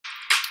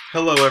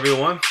Hello,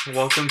 everyone.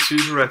 Welcome to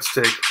Durrett's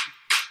Take.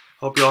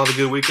 Hope you all have a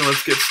good weekend.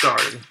 Let's get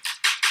started.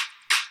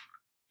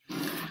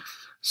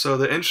 So,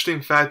 the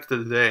interesting fact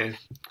of the day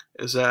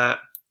is that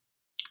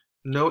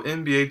no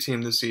NBA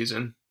team this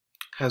season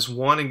has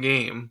won a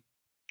game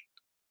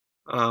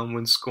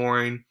when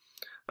scoring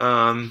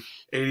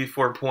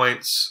 84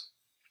 points,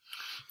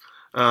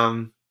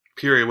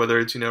 period, whether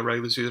it's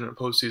regular season or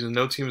postseason.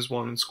 No team has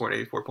won and scored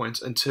 84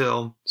 points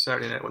until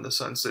Saturday night when the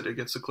Suns did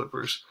against the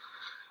Clippers.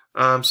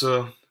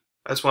 So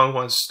that's why I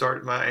want to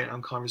start my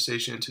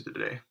conversation into the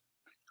day.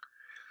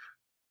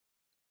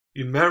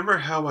 You remember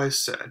how I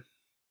said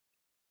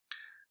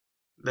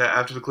that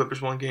after the Clippers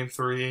won Game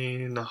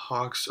 3 and the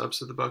Hawks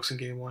upset the Bucks in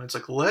Game 1, it's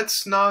like,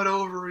 let's not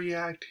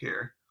overreact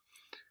here.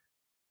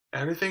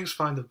 Everything's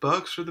fine. The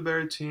Bucks are the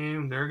better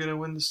team. They're going to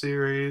win the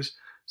series.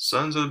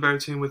 Suns are the better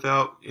team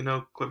without,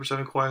 Clippers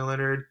having Kawhi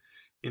Leonard.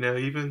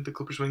 Even the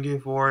Clippers win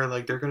Game 4,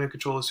 they're going to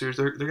control the series.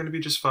 They're going to be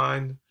just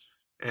fine.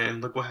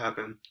 And look what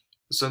happened.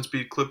 The Suns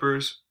beat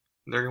Clippers.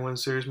 They're going to win the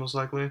series most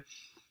likely.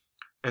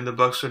 And the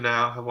Bucks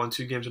have won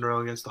 2 games in a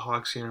row against the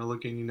Hawks and are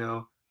looking,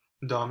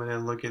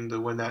 dominant, looking to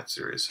win that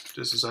series,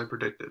 just as I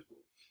predicted.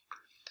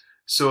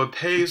 So it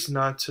pays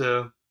not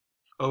to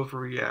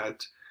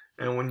overreact.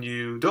 And when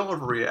you don't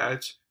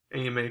overreact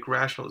and you make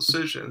rational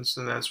decisions,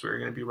 then that's where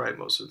you're going to be right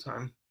most of the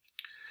time.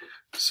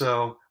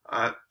 So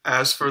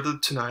as for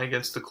tonight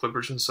against the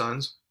Clippers and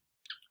Suns,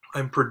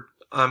 I'm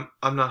not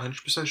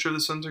 100% sure the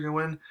Suns are going to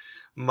win.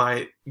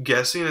 My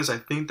guessing is I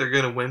think they're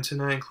going to win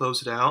tonight and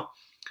close it out.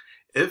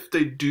 If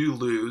they do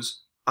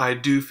lose, I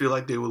do feel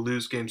like they will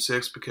lose Game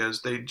 6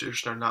 because they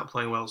just are not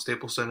playing well at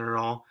Staples Center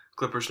at all.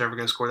 Clippers never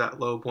going to score that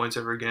low points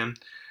ever again.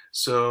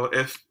 So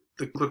if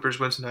the Clippers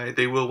win tonight,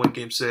 they will win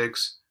Game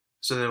 6.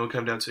 So then it will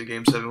come down to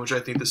Game 7, which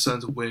I think the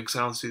Suns will win because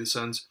I don't see the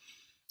Suns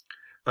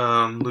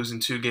losing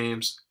 2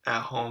 games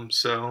at home.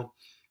 So,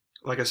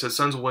 like I said,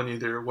 Suns will win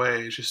either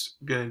way. It's just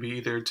going to be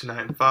either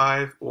tonight in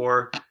 5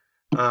 or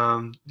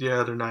the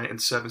other night in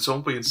 7. So it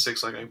won't be in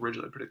 6 like I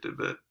originally predicted,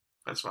 but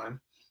that's fine.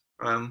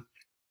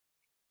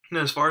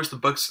 As far as the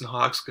Bucks and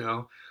Hawks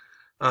go,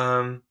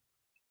 I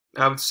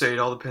would say it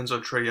all depends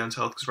on Trae Young's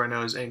health because right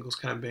now his ankle's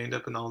kind of banged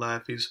up and all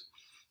that.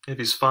 If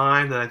he's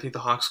fine, then I think the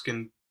Hawks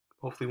can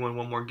hopefully win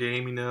one more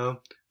game,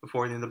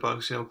 before the end of the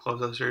Bucks,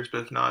 close out the series.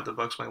 But if not, the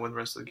Bucks might win the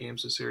rest of the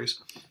games this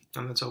series.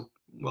 And that's how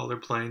well they're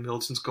playing.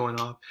 Middleton's going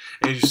off.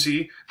 And as you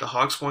see, the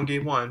Hawks won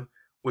Game 1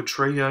 with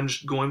Trae Young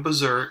going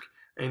berserk.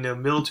 And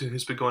Middleton,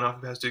 who's been going off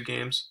the past 2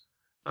 games,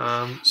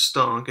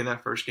 stunk in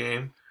that first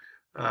game.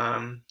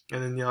 And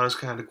then Giannis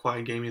kind of had a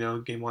quiet game,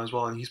 Game 1 as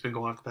well, and he's been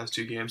going off the past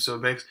 2 games. So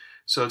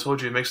I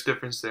told you it makes a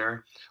difference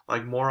there.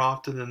 Like more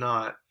often than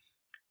not,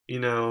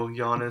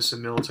 Giannis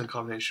and Middleton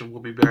combination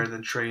will be better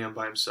than Trae Young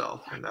by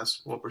himself, and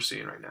that's what we're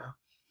seeing right now.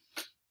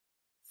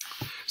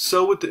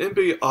 So with the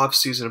NBA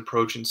offseason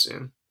approaching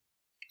soon,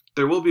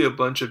 there will be a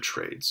bunch of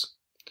trades,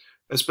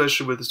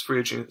 especially with this free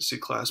agency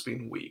class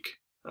being weak.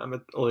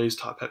 At least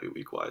top-heavy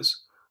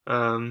week-wise.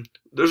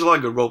 There's a lot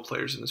of good role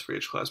players in this free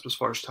agent class, but as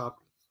far as top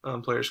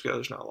players go,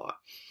 there's not a lot.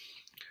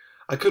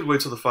 I could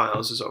wait till the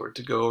finals is over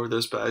to go over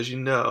this, but as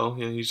you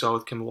saw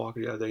with Kemba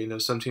Walker the other day,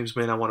 some teams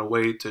may not want to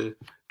wait to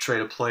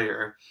trade a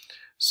player.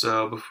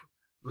 So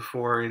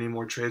before any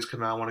more trades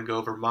come out, I want to go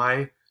over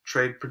my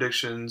trade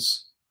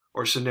predictions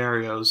or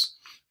scenarios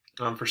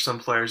for some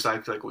players that I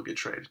feel like will get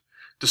traded.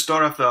 To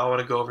start off, though, I want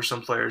to go over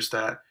some players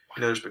that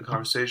there's been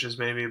conversations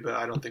maybe, but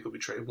I don't think will be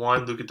traded.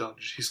 One, Luka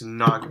Doncic, he's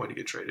not going to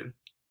get traded.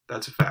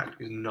 That's a fact.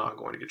 He's not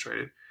going to get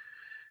traded.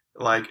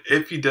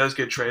 If he does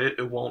get traded,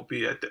 it won't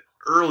be at the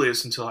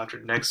earliest until after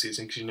next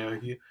season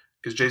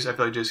because Jason, I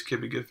feel like Jason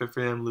could be a good fit for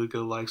him. Luka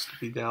likes to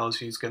be Dallas.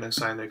 He's going to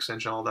sign the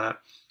extension, all that.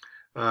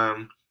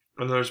 I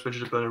know there's been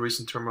a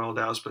recent turmoil in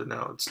Dallas, but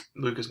no,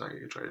 Luka's not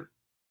going to get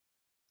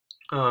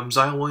traded.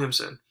 Zion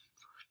Williamson,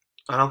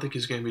 I don't think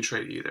he's going to be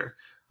traded either.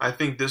 I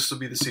think this will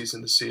be the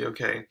season to see,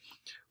 okay,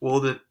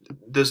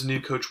 does new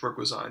coach work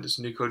with Zion? Does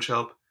new coach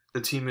help the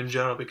team in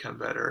general become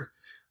better?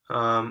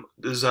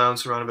 Is Zion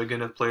surrounded by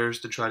good enough players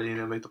to try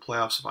to make the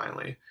playoffs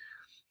finally?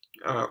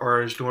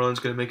 Or is New Orleans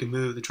going to make a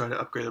move to try to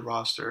upgrade the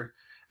roster?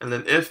 And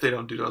then if they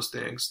don't do those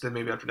things, then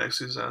maybe after next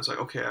season, it's like,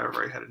 okay, I've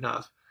already had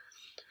enough.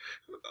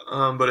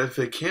 But if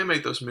they can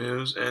make those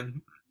moves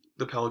and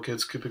the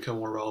Pelicans could become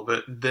more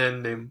relevant,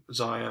 then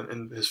Zion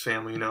and his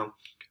family,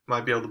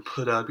 might be able to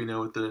put up,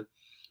 with the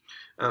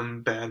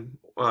bad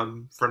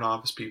front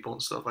office people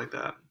and stuff like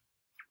that.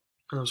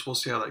 So we'll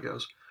see how that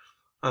goes.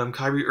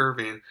 Kyrie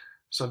Irving.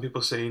 Some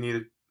people say you need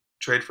to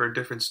trade for a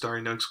different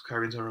star. Because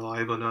Kyrie's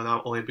unreliable. No,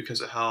 not only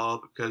because of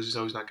health, because he's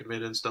always not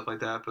committed and stuff like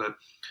that. But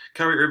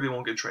Kyrie Irving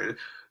won't get traded.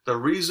 The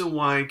reason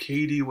why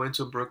KD went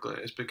to Brooklyn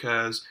is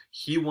because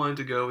he wanted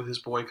to go with his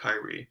boy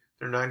Kyrie.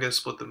 They're not going to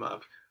split them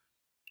up.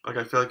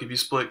 I feel like if you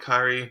split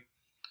Kyrie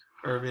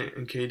Irving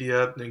and KD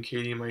up, then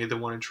KD might either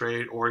want to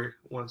trade or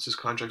once his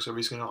contract's over,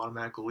 he's going to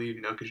automatically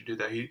leave, because you do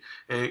that.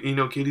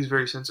 KD's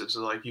very sensitive,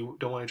 so you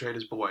don't want to trade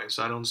his boy.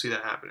 So I don't see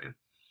that happening.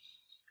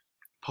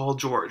 Paul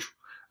George.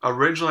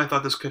 Originally, I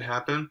thought this could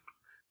happen,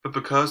 but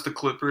because the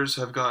Clippers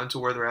have gotten to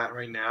where they're at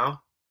right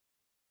now,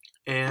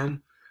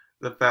 and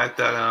the fact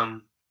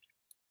that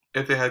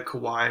if they had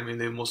Kawhi, I mean,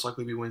 they'd most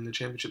likely be winning the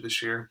championship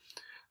this year.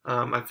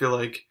 I feel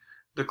like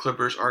the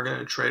Clippers are going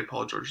to trade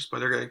Paul George, but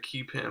they're going to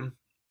keep him.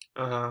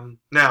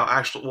 Now,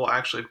 actually,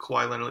 if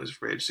Kawhi Leonard is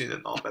free agency,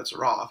 then all bets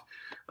are off.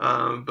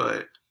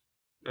 But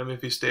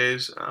if he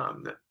stays,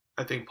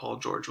 I think Paul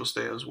George will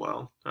stay as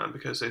well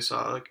because they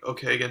saw like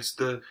okay against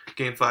the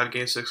Game 5,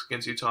 Game 6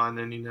 against Utah, and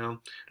then they're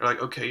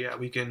like okay, yeah,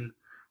 we can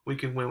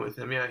win with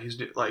him. Yeah, he's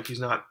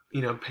not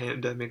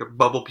paying to make a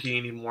bubble pee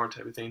anymore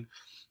type of thing.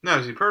 Now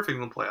is he perfect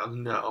in the playoffs?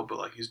 No, but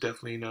like he's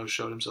definitely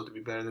showed himself to be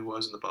better than he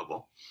was in the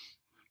bubble.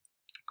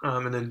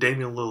 And then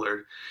Damian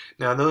Lillard.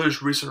 Now I know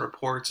there's recent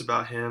reports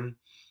about him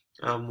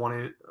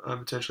wanting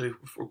potentially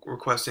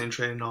requesting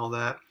trade and all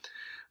that,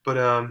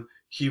 but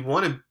he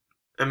wanted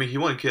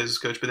Kidd as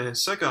coach, but then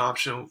his second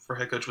option for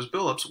head coach was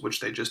Billups, which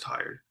they just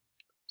hired.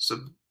 So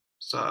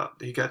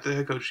he got the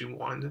head coach he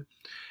wanted.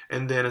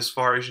 And then as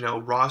far as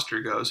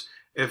roster goes,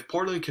 if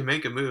Portland can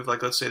make a move,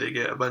 like let's say they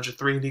get a bunch of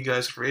 3-and-D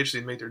guys for agency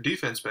and make their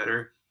defense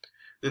better,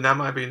 then that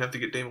might be enough to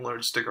get Damian Lillard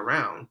to stick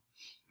around.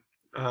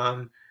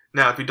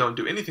 Now, if you don't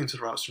do anything to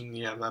the roster, then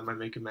yeah, that might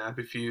make him mad.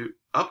 But if you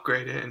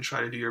upgrade it and try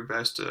to do your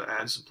best to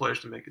add some players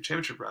to make a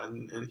championship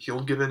run, and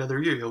he'll give it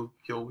another year,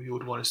 he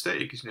would want to stay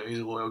because he's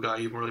a loyal guy.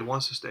 He really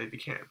wants to stay if he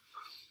can.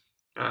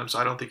 So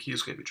I don't think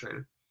he's going to be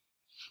traded.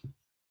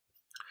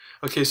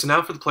 Okay, so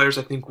now for the players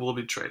I think will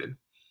be traded.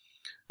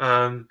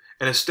 And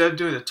instead of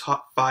doing a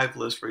top 5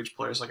 list for each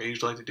player, like I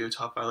usually like to do a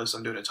top 5 list,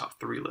 I'm doing a top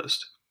 3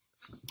 list.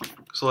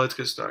 So let's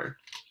get started.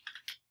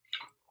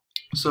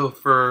 So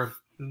for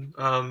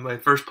my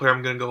first player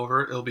I'm going to go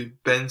over, it'll be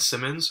Ben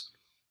Simmons.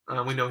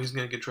 We know he's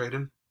going to get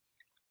traded.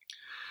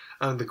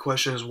 The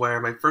question is where.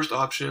 My first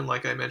option,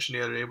 like I mentioned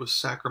the other day, was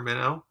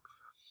Sacramento.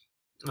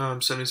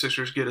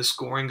 76ers get a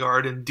scoring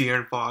guard and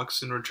De'Aaron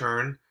Fox in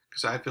return,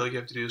 because I feel like you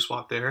have to do a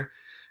swap there.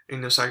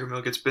 And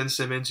Sacramento gets Ben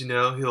Simmons.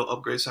 He'll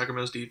upgrade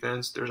Sacramento's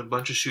defense. There's a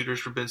bunch of shooters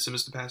for Ben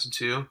Simmons to pass it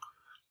to.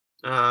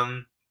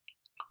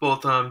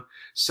 Both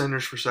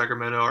centers for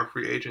Sacramento are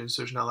free agents.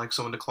 There's not like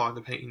someone to clog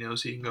the paint,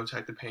 so he can go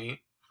attack the paint.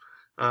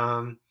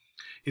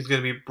 He's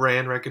going to be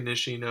brand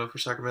recognition, for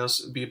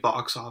Sacramento, be a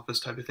box office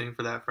type of thing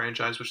for that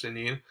franchise, which they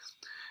need.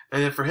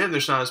 And then for him,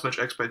 there's not as much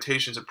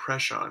expectations and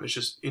pressure on him. It's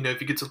just,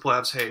 if you get to the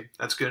playoffs, hey,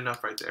 that's good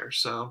enough right there.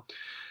 So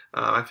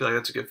I feel like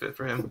that's a good fit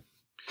for him.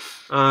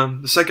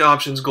 The second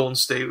option is Golden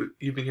State.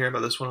 You've been hearing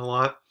about this one a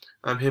lot.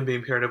 Him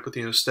being paired up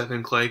with, Steph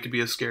and Clay could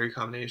be a scary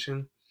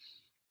combination.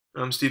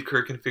 Steve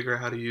Kerr can figure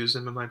out how to use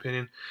them, in my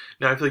opinion.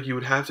 Now, I feel like you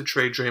would have to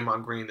trade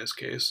Draymond Green in this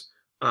case,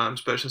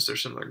 especially since they're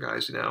similar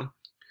guys,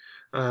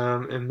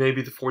 and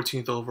maybe the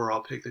 14th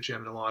overall pick that you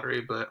have in the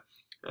lottery. But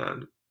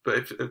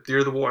if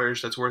you're the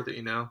Warriors, that's worth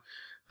it,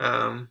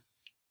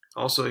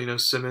 Also,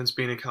 Simmons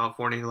being in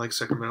California, like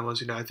Sacramento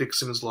was, I think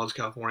Simmons loves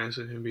California,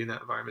 so him being in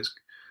that environment,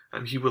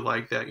 he would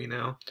like that,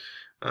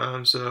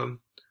 So,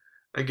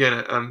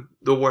 again,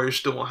 the Warriors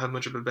still won't have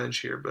much of a bench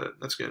here, but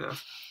that's good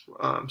enough.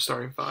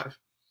 Starting 5.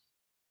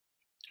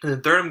 And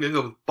then third, I'm going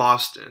to go with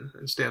Boston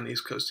and stay on the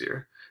East Coast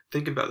here.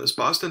 Think about this.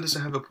 Boston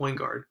doesn't have a point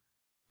guard,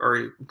 or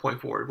a point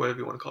forward, whatever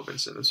you want to call Ben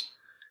Simmons.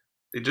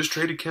 They just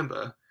traded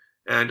Kemba,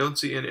 and I don't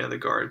see any other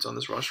guards on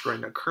this roster right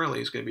now. Currently,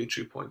 he's going to be a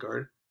true point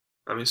guard.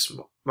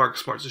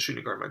 Marcus Smart's a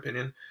shooting guard, in my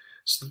opinion.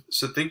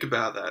 So think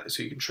about that.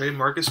 So you can trade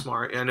Marcus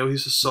Smart, and I know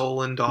he's the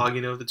soul and dog,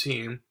 of the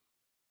team.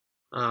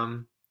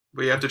 But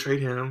you have to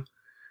trade him,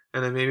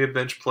 and then maybe a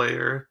bench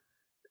player,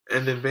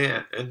 and then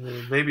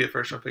maybe a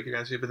first-round pick,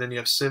 but then you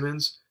have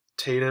Simmons,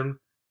 Tatum,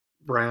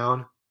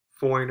 Brown,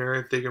 Fournier,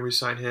 if they can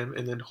re-sign him,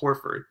 and then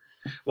Horford.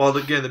 While,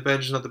 again, the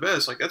bench is not the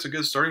best, that's a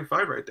good starting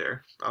 5 right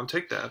there. I'll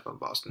take that if I'm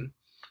Boston.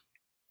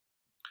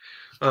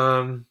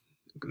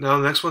 Now,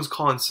 the next one's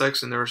Colin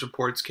Sexton. There was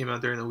reports came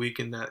out there in the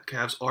weekend that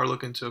Cavs are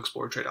looking to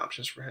explore trade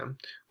options for him,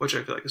 which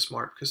I feel like is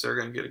smart because they're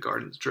going to get a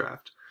guard in the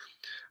draft.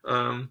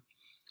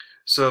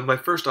 So my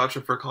first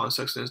option for Colin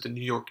Sexton is the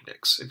New York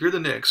Knicks. If you're the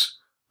Knicks,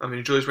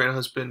 Julius Randle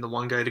has been the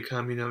one guy to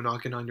come,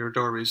 knocking on your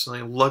door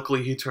recently.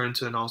 Luckily, he turned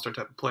to an all-star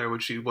type of player,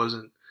 which he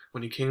wasn't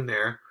when he came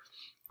there.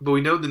 But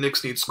we know the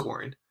Knicks need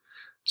scoring.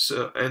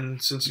 So,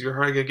 and since you're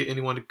hardly going to get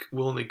anyone to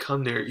willingly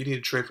come there, you need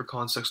to trade for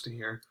Colin Sexton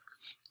here.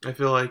 I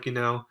feel like,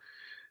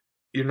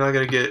 you're not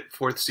going to get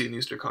 4th seed in the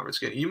Eastern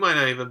Conference again. You might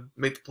not even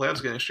make the playoffs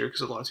again next year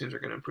because a lot of teams are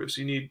going to improve.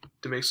 So you need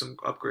to make some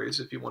upgrades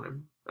if you want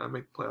to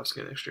make the playoffs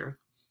again next year.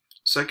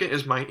 Second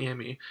is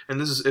Miami, and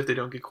this is if they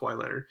don't get Kawhi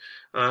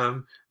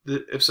Leonard.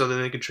 If so,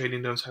 then they can trade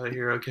Tyler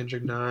Hero,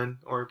 Kendrick Nunn,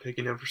 or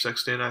picking him for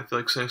Sexton. I feel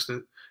like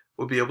Sexton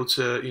will be able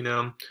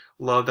to,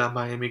 love that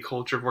Miami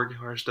culture of working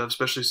hard stuff,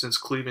 especially since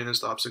Cleveland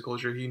is the opposite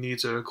culture. He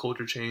needs a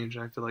culture change,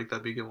 and I feel like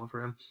that'd be a good one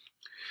for him.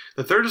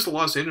 The third is the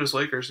Los Angeles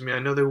Lakers. I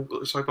know they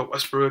talk about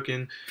Westbrook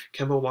and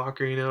Kemba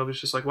Walker, but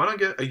it's just like, why not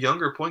get a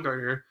younger point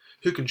guard here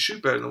who can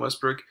shoot better than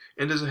Westbrook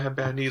and doesn't have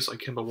bad knees like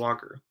Kemba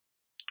Walker?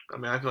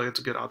 I feel like it's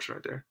a good option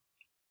right there.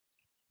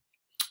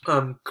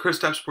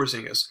 Kristaps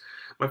Porzingis.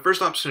 My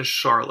first option is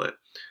Charlotte.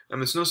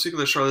 It's no secret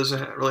that Charlotte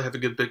doesn't really have a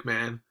good big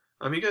man.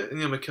 You got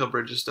Mikal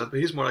Bridges stuff, but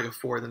he's more like a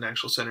 4 than an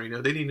actual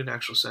center. They need an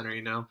actual center.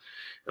 And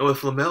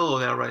with LaMelo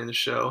now running the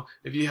show,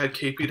 if you had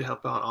KP to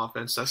help out on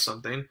offense, that's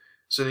something.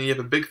 So then you have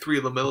a big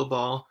three: LaMelo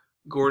Ball,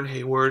 Gordon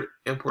Hayward,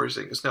 and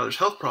Porzingis. Now there's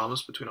health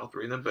problems between all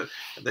three of them, but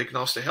if they can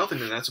all stay healthy,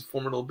 then that's a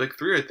formidable big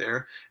three right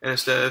there. And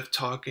instead of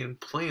talking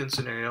play-in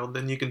scenario,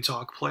 then you can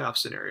talk playoff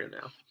scenario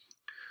now.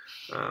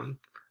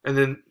 And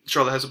then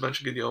Charlotte has a bunch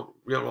of good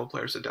real role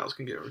players that Dallas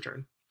can get in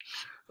return.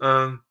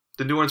 The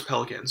New Orleans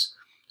Pelicans.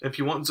 If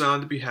you want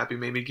Zion to be happy,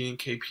 maybe getting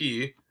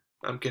KP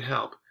can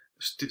help.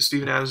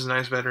 Steven Adams is a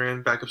nice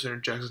veteran backup center.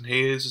 Jackson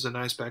Hayes is a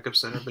nice backup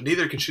center, but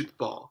neither can shoot the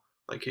ball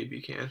like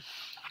KP can.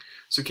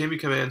 So KP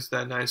commands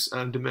that nice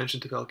dimension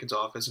to Pelicans'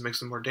 offense and makes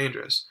them more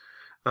dangerous.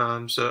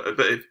 But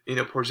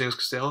if Porzingis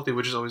can stay healthy,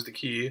 which is always the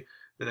key,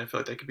 then I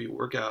feel like that could be a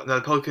workout. Now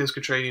the Pelicans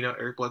could trade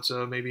Eric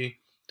Bledsoe, maybe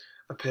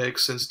a pick,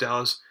 since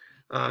Dallas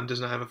does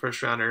not have a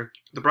first rounder.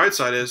 The bright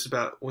side is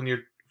when you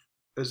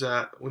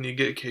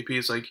get KP,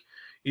 it's like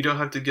you don't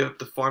have to give up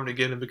the farm to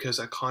get him because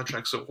that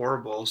contract's so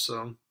horrible.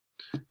 So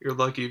you're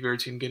lucky if you're a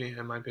team getting him,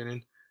 in my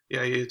opinion.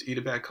 Yeah, you have to eat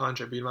a bad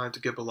contract, but you might have to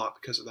give up a lot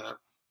because of that.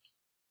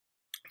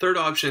 Third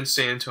option,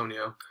 San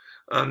Antonio.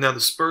 Now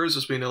the Spurs,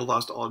 as we know,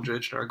 lost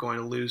Aldridge and are going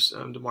to lose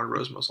DeMar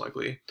DeRozan most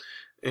likely.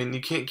 And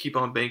you can't keep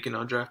on banking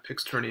on draft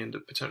picks turning into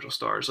potential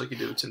stars like you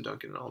did with Tim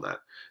Duncan and all that.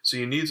 So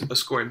you need a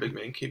scoring big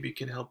man. KB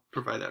can help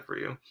provide that for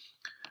you.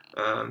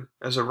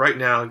 As of right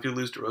now, if you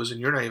lose DeRozan,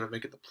 you're not even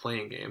making the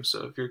playing game.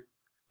 So if you're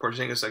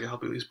Porzingis, that can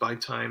help you at least buy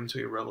time until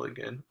you revel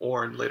again,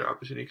 or a later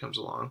opportunity comes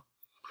along.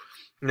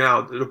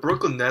 Now, the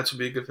Brooklyn Nets would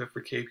be a good fit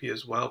for KP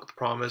as well, but the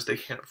problem is they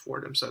can't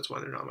afford him, so that's why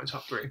they're not in my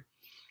top 3.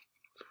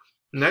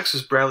 Next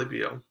is Bradley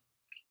Beal.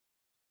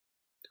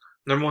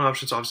 Number 1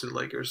 option is obviously the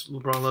Lakers.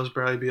 LeBron loves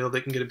Bradley Beal.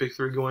 They can get a big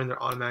 3 going.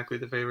 They're automatically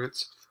the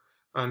favorites.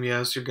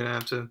 Yes, you're going to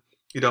have to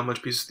you don't have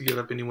much pieces to give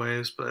up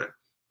anyways, but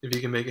if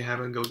you can make it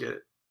happen, go get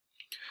it.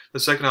 The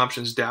second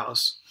option is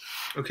Dallas.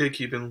 Okay,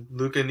 Keegan,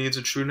 Luka needs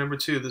a true number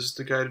 2. This is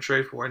the guy to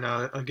trade for.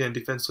 Now, again,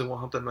 defensively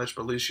won't help that much,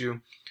 but at least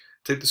you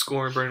take the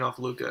score and burn it off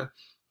Luka.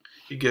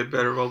 You get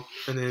better role,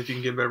 and then if you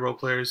can get better role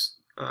players,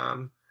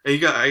 and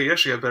I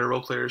actually got better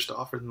role players to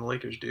offer than the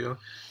Lakers do.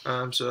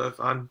 So if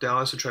I'm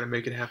Dallas, I try to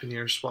make it happen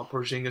here. Swap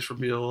Porzingis for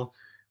Beal,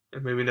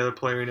 and maybe another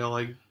player,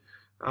 like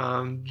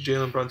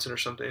Jalen Brunson or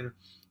something.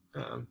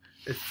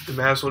 If the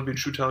Mavs want to be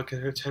true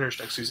contenders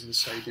next season, this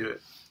is how you do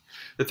it.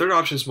 The third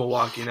option is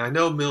Milwaukee. Now I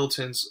know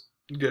Middleton's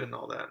good and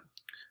all that,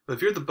 but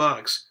if you're the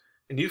Bucks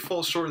and you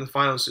fall short in the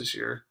finals this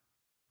year,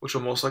 which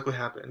will most likely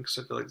happen because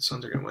I feel like the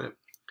Suns are going to win it,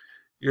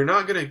 you're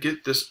not going to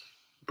get this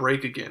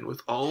break again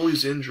with all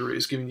these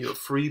injuries giving you a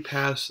free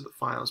pass to the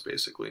finals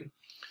basically.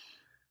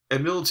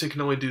 And Middleton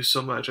can only do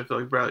so much. I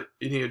feel like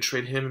you need to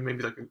trade him and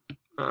maybe like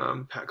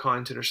a Pat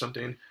Connaughton or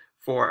something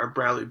for a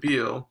Bradley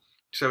Beal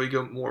so we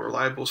go more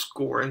reliable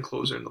scorer and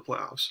closer in the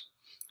playoffs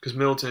because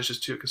Middleton is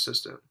just too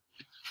consistent.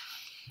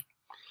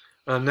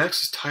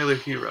 Next is Tyler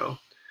Hero.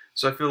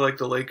 So I feel like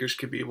the Lakers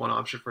could be one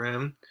option for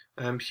him.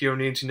 Hero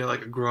needs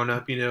like a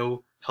grown-up,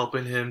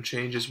 helping him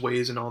change his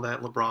ways and all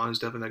that. LeBron is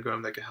definitely that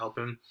grown-up that could help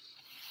him.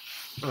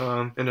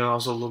 And then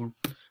also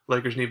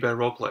Lakers need better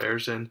role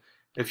players. And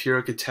if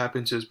Hero could tap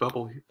into his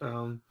bubble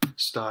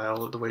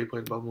style, the way he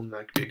played bubble,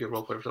 that could be a good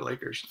role player for the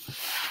Lakers.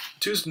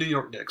 2 is New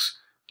York Knicks.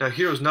 Now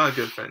Hero's not a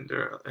good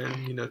defender,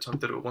 and Tom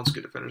Thibodeau wants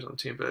good defenders on the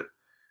team, but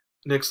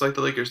Knicks, like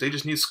the Lakers, they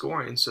just need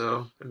scoring.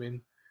 So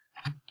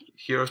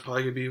Hero's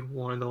probably going to be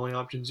one of the only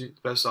options, the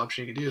best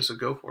option you can do, so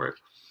go for it.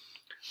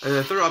 And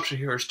the third option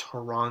here is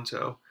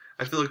Toronto.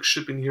 I feel like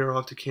shipping Hero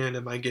off to Canada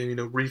might get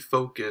him,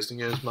 refocused and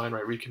get his mind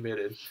right,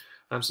 recommitted,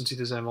 since he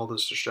doesn't have all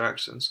those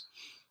distractions.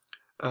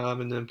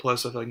 And then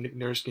plus, I feel like Nick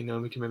Nurse, we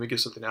can maybe get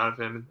something out of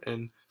him,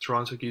 and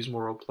Toronto can use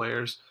more role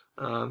players.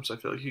 So I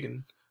feel like he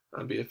can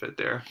be a fit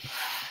there.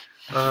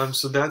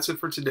 So that's it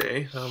for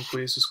today.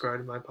 Please subscribe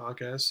to my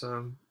podcast.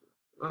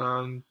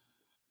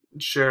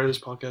 Share this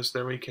podcast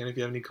there when you can. If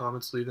you have any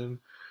comments, leave them.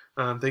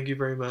 Thank you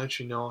very much,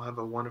 and y'all have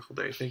a wonderful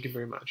day. Thank you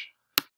very much.